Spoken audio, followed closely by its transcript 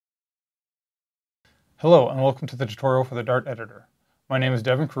Hello and welcome to the tutorial for the Dart editor. My name is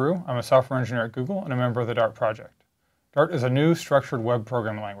Devon Carew. I'm a software engineer at Google and a member of the Dart project. Dart is a new structured web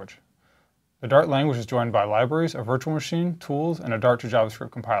programming language. The Dart language is joined by libraries, a virtual machine, tools, and a Dart to JavaScript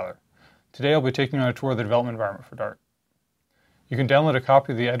compiler. Today I'll be taking you on a tour of the development environment for Dart. You can download a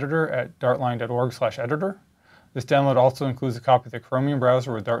copy of the editor at dartline.org/editor. This download also includes a copy of the Chromium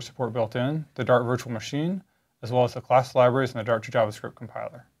browser with Dart support built in, the Dart virtual machine, as well as the class libraries and the Dart to JavaScript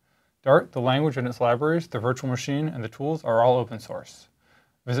compiler. Dart, the language and its libraries, the virtual machine, and the tools are all open source.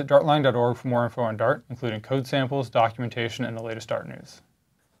 Visit dartline.org for more info on Dart, including code samples, documentation, and the latest Dart news.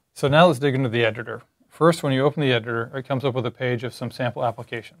 So now let's dig into the editor. First, when you open the editor, it comes up with a page of some sample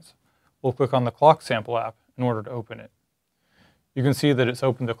applications. We'll click on the clock sample app in order to open it. You can see that it's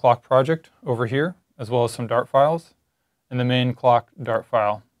opened the clock project over here, as well as some Dart files, and the main clock Dart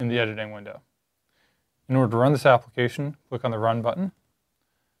file in the editing window. In order to run this application, click on the Run button,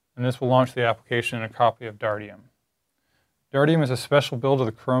 and this will launch the application and a copy of Dartium. Dartium is a special build of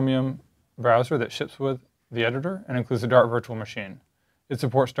the Chromium browser that ships with the editor and includes the Dart virtual machine. It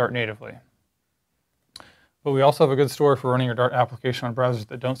supports Dart natively. But we also have a good story for running your Dart application on browsers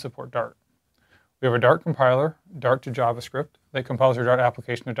that don't support Dart. We have a Dart compiler, Dart to JavaScript, that compiles your Dart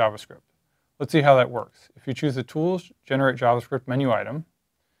application to JavaScript. Let's see how that works. If you choose the Tools, Generate JavaScript menu item,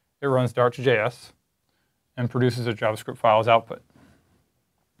 it runs Dart to JS and produces a JavaScript file as output.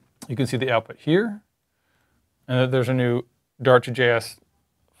 You can see the output here, and that there's a new Dart to JS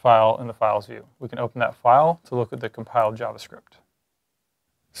file in the Files view. We can open that file to look at the compiled JavaScript.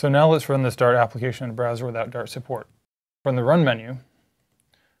 So now let's run this Dart application in a browser without Dart support. From the Run menu,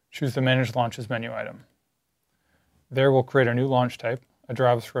 choose the Manage Launches menu item. There we'll create a new launch type, a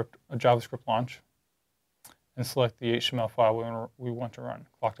JavaScript launch, and select the HTML file we want to run,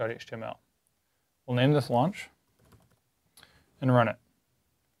 clock.html. We'll name this launch and run it.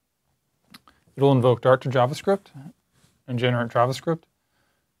 It'll invoke Dart to JavaScript and generate JavaScript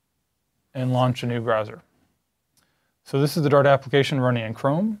and launch a new browser. So this is the Dart application running in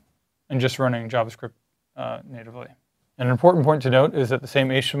Chrome and just running JavaScript natively. And an important point to note is that the same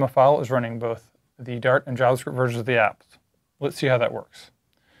HTML file is running both the Dart and JavaScript versions of the apps. Let's see how that works.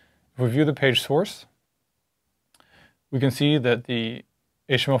 If we view the page source, we can see that the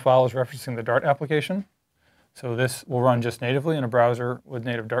HTML file is referencing the Dart application. So this will run just natively in a browser with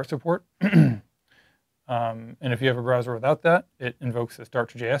native Dart support. And if you have a browser without that, it invokes this Dart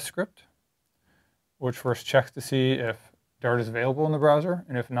to JS script, which first checks to see if Dart is available in the browser,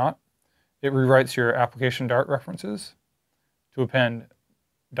 and if not, it rewrites your application Dart references to append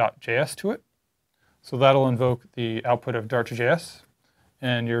 .js to it. So that'll invoke the output of Dart to JS,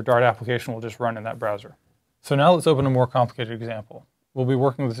 and your Dart application will just run in that browser. So now let's open a more complicated example. We'll be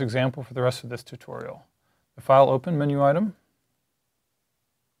working with this example for the rest of this tutorial. The File Open menu item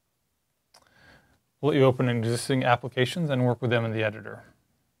will let you open existing applications and work with them in the editor.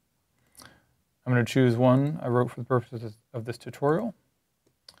 I'm going to choose one I wrote for the purposes of this tutorial.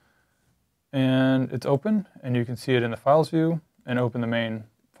 And it's open, and you can see it in the Files view and open the main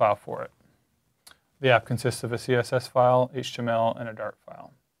file for it. The app consists of a CSS file, HTML, and a Dart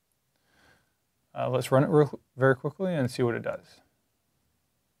file. Let's run it very quickly and see what it does.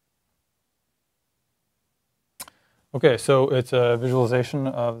 Okay, so it's a visualization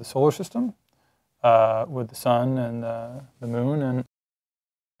of the solar system with the sun and the moon and a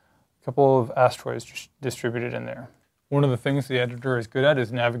couple of asteroids distributed in there. One of the things the editor is good at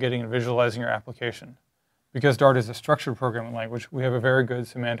is navigating and visualizing your application. Because Dart is a structured programming language, we have a very good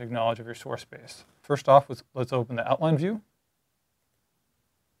semantic knowledge of your source base. First off, let's open the outline view.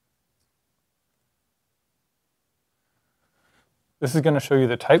 This is going to show you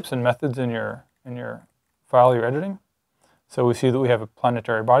the types and methods in your file you're editing. So we see that we have a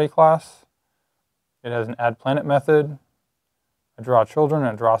planetary body class. It has an add planet method, a draw children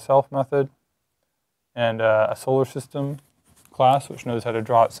and a draw self method, and a solar system class which knows how to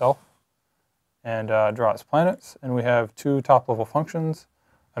draw itself and draw its planets. And we have two top-level functions,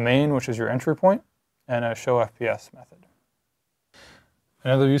 a main, which is your entry point, and a show FPS method.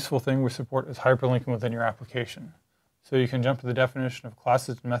 Another useful thing we support is hyperlinking within your application. So you can jump to the definition of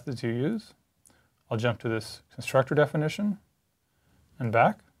classes and methods you use. I'll jump to this constructor definition and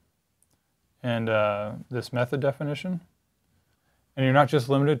back, and this method definition. And you're not just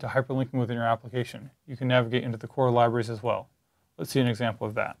limited to hyperlinking within your application. You can navigate into the core libraries as well. Let's see an example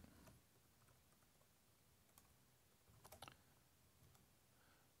of that.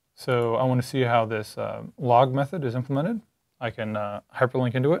 So I want to see how this log method is implemented. I can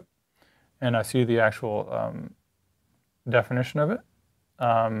hyperlink into it, and I see the actual definition of it.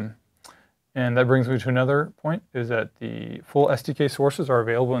 And that brings me to another point, is that the full SDK sources are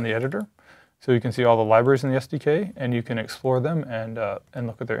available in the editor. So you can see all the libraries in the SDK, and you can explore them and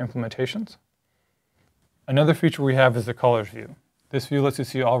look at their implementations. Another feature we have is the colors view. This view lets you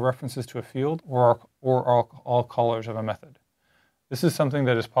see all references to a field or all colors of a method. This is something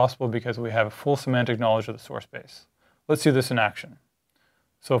that is possible because we have full semantic knowledge of the source base. Let's see this in action.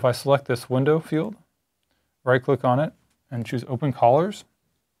 So if I select this window field, right-click on it, and choose Open Colors,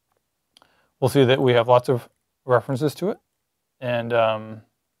 we'll see that we have lots of references to it. And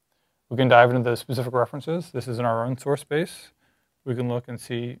we can dive into the specific references. This is in our own source base. We can look and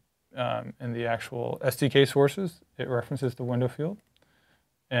see in the actual SDK sources, it references the window field.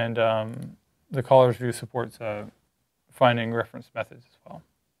 And the Colors view supports finding reference methods as well.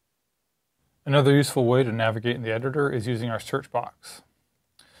 Another useful way to navigate in the editor is using our search box.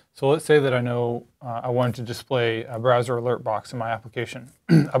 So let's say that I know I wanted to display a browser alert box in my application.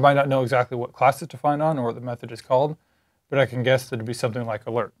 I might not know exactly what class it's defined on or what the method is called, but I can guess that it'd be something like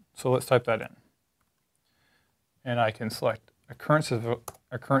alert. So let's type that in. And I can select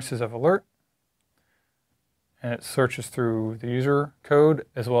occurrences of alert, and it searches through the user code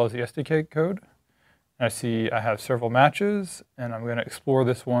as well as the SDK code. And I see I have several matches, and I'm going to explore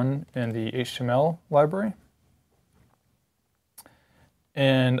this one in the HTML library.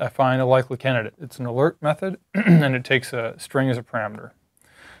 And I find a likely candidate. It's an alert method, and it takes a string as a parameter.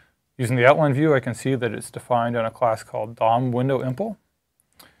 Using the outline view, I can see that it's defined on a class called DOM window impl.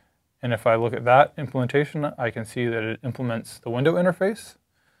 And if I look at that implementation, I can see that it implements the window interface.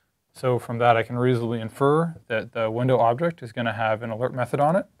 So from that, I can reasonably infer that the window object is going to have an alert method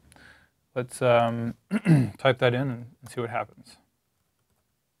on it. Let's type that in and see what happens.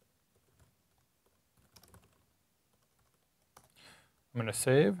 I'm going to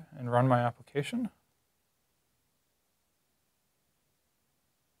save and run my application.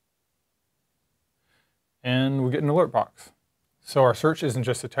 And we get an alert box. So our search isn't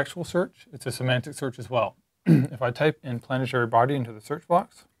just a textual search, it's a semantic search as well. If I type in planetary body into the search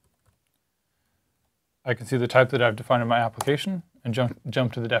box, I can see the type that I've defined in my application and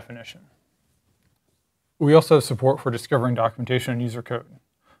jump to the definition. We also have support for discovering documentation and user code.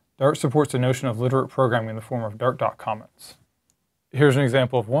 Dart supports the notion of literate programming in the form of Dart.comments. Here's an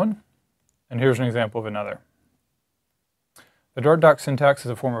example of one, and here's an example of another. The Dart doc syntax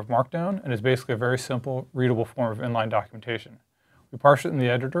is a form of Markdown and is basically a very simple, readable form of inline documentation. We parse it in the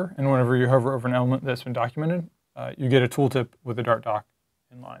editor, and whenever you hover over an element that's been documented, you get a tooltip with the Dart doc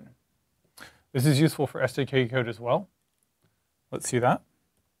inline. This is useful for SDK code as well. Let's see that.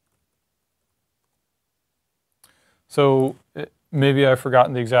 So maybe I've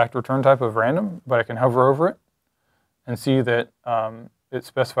forgotten the exact return type of random, but I can hover over it and see that it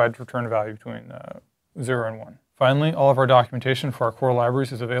specified return value between 0 and 1. Finally, all of our documentation for our core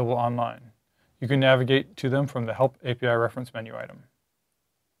libraries is available online. You can navigate to them from the Help API reference menu item.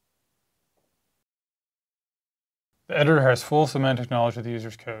 The editor has full semantic knowledge of the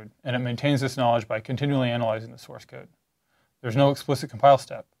user's code, and it maintains this knowledge by continually analyzing the source code. There's no explicit compile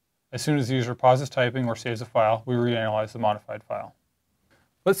step. As soon as the user pauses typing or saves a file, we reanalyze the modified file.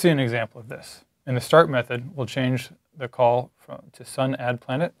 Let's see an example of this. In the start method, we'll change the call to sun add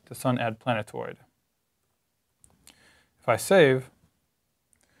planet to sun add planetoid. If I save,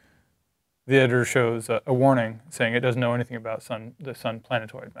 the editor shows a warning saying it doesn't know anything about the sun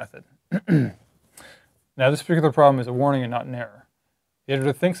planetoid method. Now this particular problem is a warning and not an error. The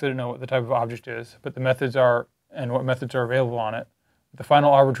editor thinks that it knows what the type of object is, but the methods are and what methods are available on it. The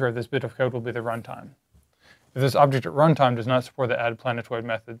final arbiter of this bit of code will be the runtime. If this object at runtime does not support the add planetoid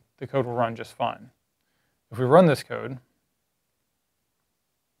method, the code will run just fine. If we run this code,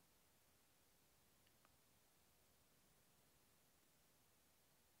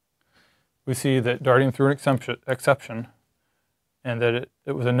 we see that darting through an exception and that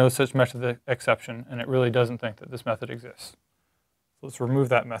it was a no such method exception, and it really doesn't think that this method exists. So let's remove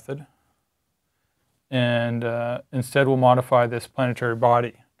that method. And instead we'll modify this planetary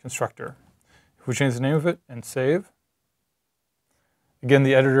body constructor. If we change the name of it and save, again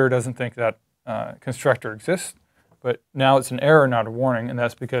the editor doesn't think that constructor exists, but now it's an error, not a warning, and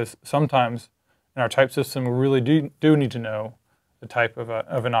that's because sometimes in our type system we really do need to know the type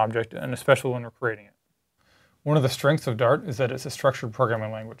of an object, and especially when we're creating it. One of the strengths of Dart is that it's a structured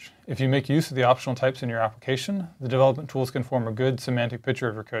programming language. If you make use of the optional types in your application, the development tools can form a good semantic picture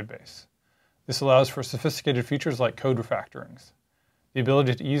of your code base. This allows for sophisticated features like code refactorings. The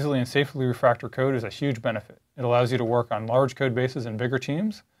ability to easily and safely refactor code is a huge benefit. It allows you to work on large code bases and bigger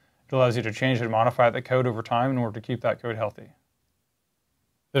teams. It allows you to change and modify that code over time in order to keep that code healthy.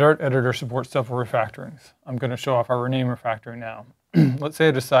 The Dart editor supports several refactorings. I'm going to show off our rename refactoring now. Let's say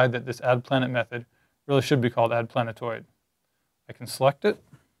I decide that this add planet method really should be called add planetoid. I can select it,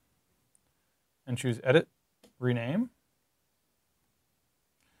 and choose Edit, Rename.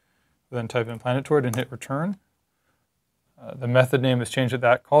 Then type in planetoid and hit Return. The method name is changed at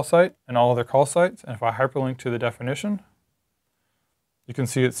that call site and all other call sites. And if I hyperlink to the definition, you can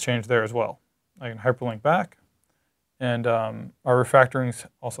see it's changed there as well. I can hyperlink back. And our refactorings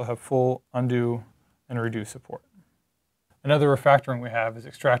also have full undo and redo support. Another refactoring we have is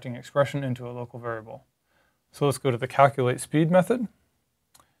extracting expression into a local variable. So let's go to the calculate speed method.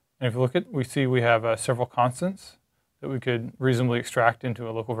 And if you look at, we see we have several constants that we could reasonably extract into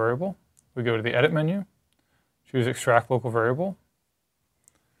a local variable. We go to the edit menu, choose extract local variable,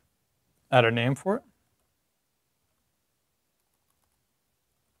 add a name for it,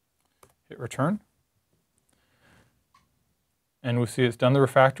 hit return, and we see it's done the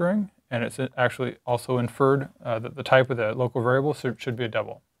refactoring, and it's actually also inferred that the type of the local variable should be a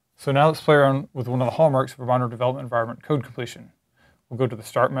double. So now let's play around with one of the hallmarks of a modern development environment, code completion. We'll go to the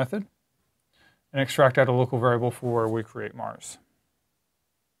start method and extract out a local variable for where we create Mars.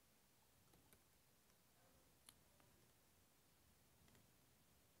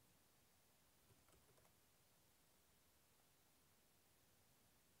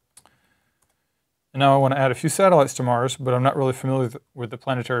 And now I want to add a few satellites to Mars, but I'm not really familiar with the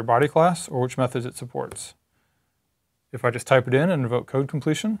planetary body class or which methods it supports. If I just type it in and invoke code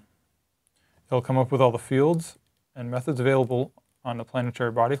completion, it'll come up with all the fields and methods available on the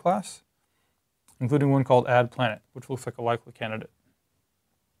planetary body class, including one called add planet, which looks like a likely candidate.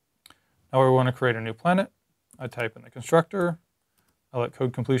 Now I want to create a new planet. I type in the constructor. I let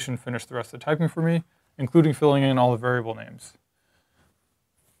code completion finish the rest of the typing for me, including filling in all the variable names.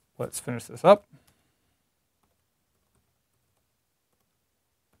 Let's finish this up.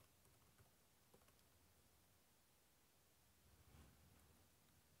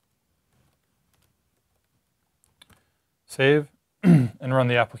 Save and run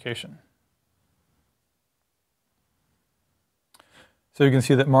the application. So you can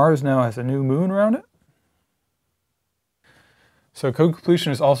see that Mars now has a new moon around it. So code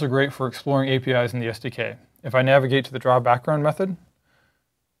completion is also great for exploring APIs in the SDK. If I navigate to the draw background method,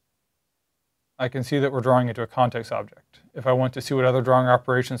 I can see that we're drawing into a context object. If I want to see what other drawing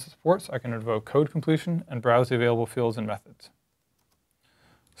operations it supports, I can invoke code completion and browse the available fields and methods.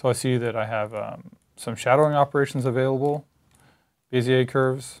 So I see that I have some shadowing operations available, Bezier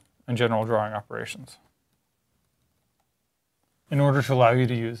curves, and general drawing operations. In order to allow you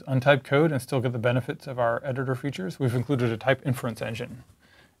to use untyped code and still get the benefits of our editor features, we've included a type inference engine.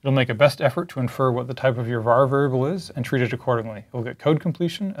 It'll make a best effort to infer what the type of your var variable is and treat it accordingly. You'll get code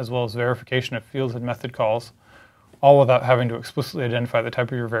completion as well as verification of fields and method calls, all without having to explicitly identify the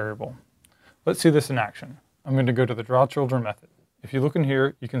type of your variable. Let's see this in action. I'm going to go to the draw children method. If you look in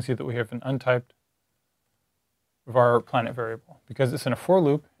here, you can see that we have an untyped var planet variable. Because it's in a for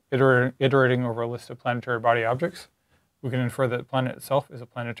loop, iterating over a list of planetary body objects, we can infer that the planet itself is a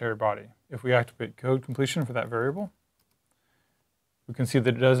planetary body. If we activate code completion for that variable, we can see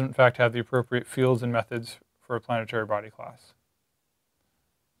that it does in fact have the appropriate fields and methods for a planetary body class.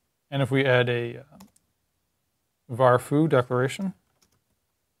 And if we add a var foo declaration,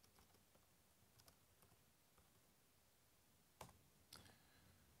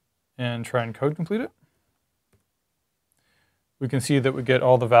 and try and code complete it, we can see that we get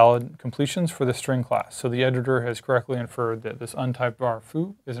all the valid completions for the string class. So the editor has correctly inferred that this untyped var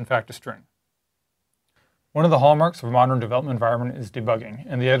foo is in fact a string. One of the hallmarks of a modern development environment is debugging,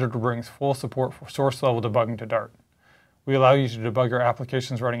 and the editor brings full support for source-level debugging to Dart. We allow you to debug your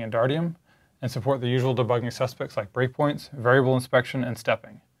applications running in Dartium and support the usual debugging suspects like breakpoints, variable inspection, and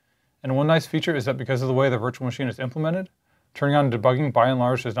stepping. And one nice feature is that because of the way the virtual machine is implemented, turning on debugging by and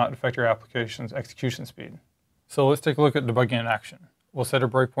large does not affect your application's execution speed. So let's take a look at debugging in action. We'll set a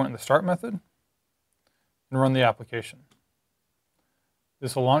breakpoint in the start method and run the application.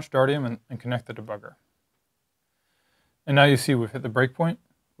 This will launch Dartium and connect the debugger. And now you see we've hit the breakpoint.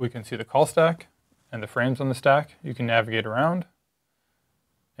 We can see the call stack and the frames on the stack. You can navigate around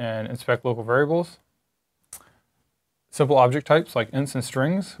and inspect local variables. Simple object types like ints and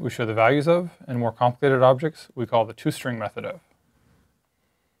strings we show the values of, and more complicated objects we call the toString method of.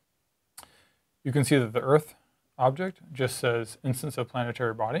 You can see that the Earth object just says instance of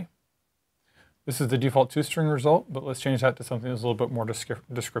planetary body. This is the default toString result, but let's change that to something that's a little bit more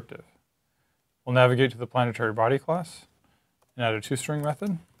descriptive. We'll navigate to the planetary body class and add a toString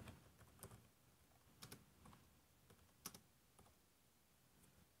method.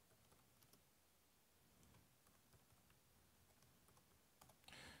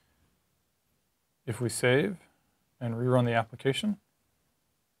 If we save and rerun the application,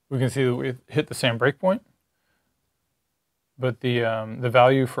 we can see that we hit the same breakpoint, but the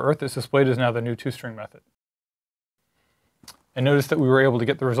value for Earth that's displayed is now the new toString method. And notice that we were able to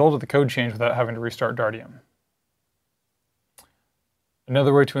get the result of the code change without having to restart Dartium.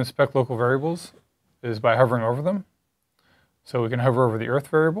 Another way to inspect local variables is by hovering over them. So we can hover over the Earth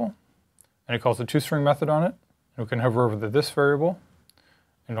variable, and it calls the toString method on it. And we can hover over the this variable,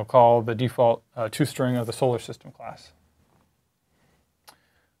 and it'll call the default toString of the solar system class.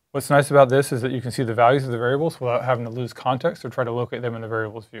 What's nice about this is that you can see the values of the variables without having to lose context or try to locate them in the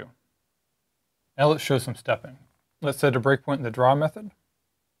variables view. Now let's show some stepping. Let's set a breakpoint in the draw method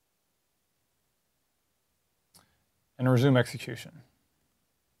and resume execution.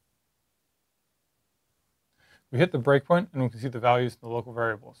 We hit the breakpoint and we can see the values in the local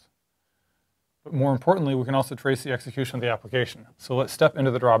variables. But more importantly, we can also trace the execution of the application. So let's step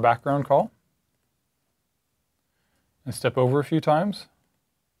into the draw background call and step over a few times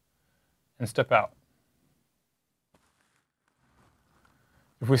and step out.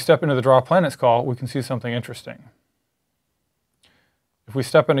 If we step into the draw planets call, we can see something interesting. If we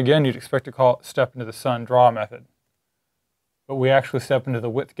step in again, you'd expect to step into the sun draw method, but we actually step into the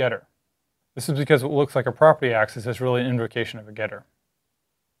width getter. This is because what looks like a property axis is really an invocation of a getter.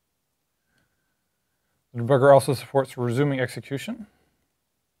 The debugger also supports resuming execution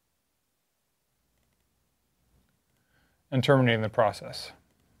and terminating the process.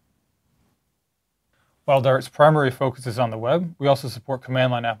 While Dart's primary focus is on the web, we also support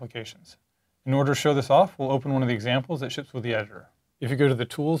command line applications. In order to show this off, we'll open one of the examples that ships with the editor. If you go to the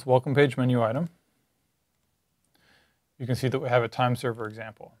Tools Welcome Page menu item, you can see that we have a time server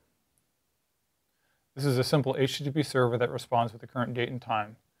example. This is a simple HTTP server that responds with the current date and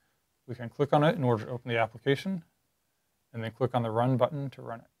time. We can click on it in order to open the application, and then click on the Run button to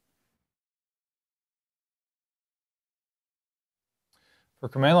run it. For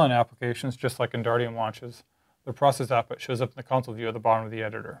command line applications, just like in Dartium launches, the process output shows up in the console view at the bottom of the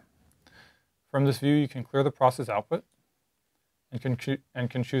editor. From this view, you can clear the process output and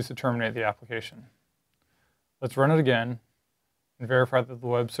can choose to terminate the application. Let's run it again and verify that the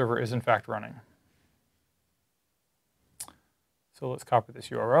web server is in fact running. So let's copy this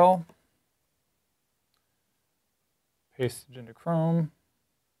URL, paste it into Chrome,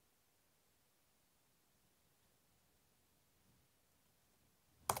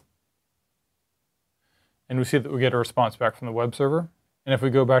 and we see that we get a response back from the web server. And if we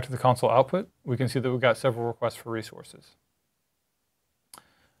go back to the console output, we can see that we got several requests for resources.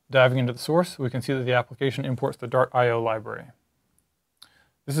 Diving into the source, we can see that the application imports the Dart.io library.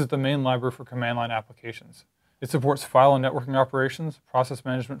 This is the main library for command line applications. It supports file and networking operations, process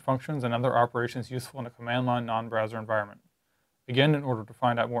management functions, and other operations useful in a command line non-browser environment. Again, in order to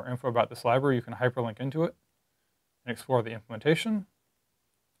find out more info about this library, you can hyperlink into it and explore the implementation,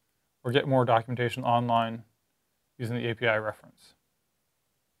 or get more documentation online using the API reference.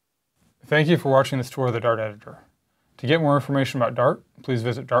 Thank you for watching this tour of the Dart editor. To get more information about Dart, please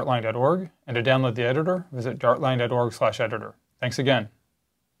visit dartline.org, and to download the editor, visit dartline.org/editor. Thanks again.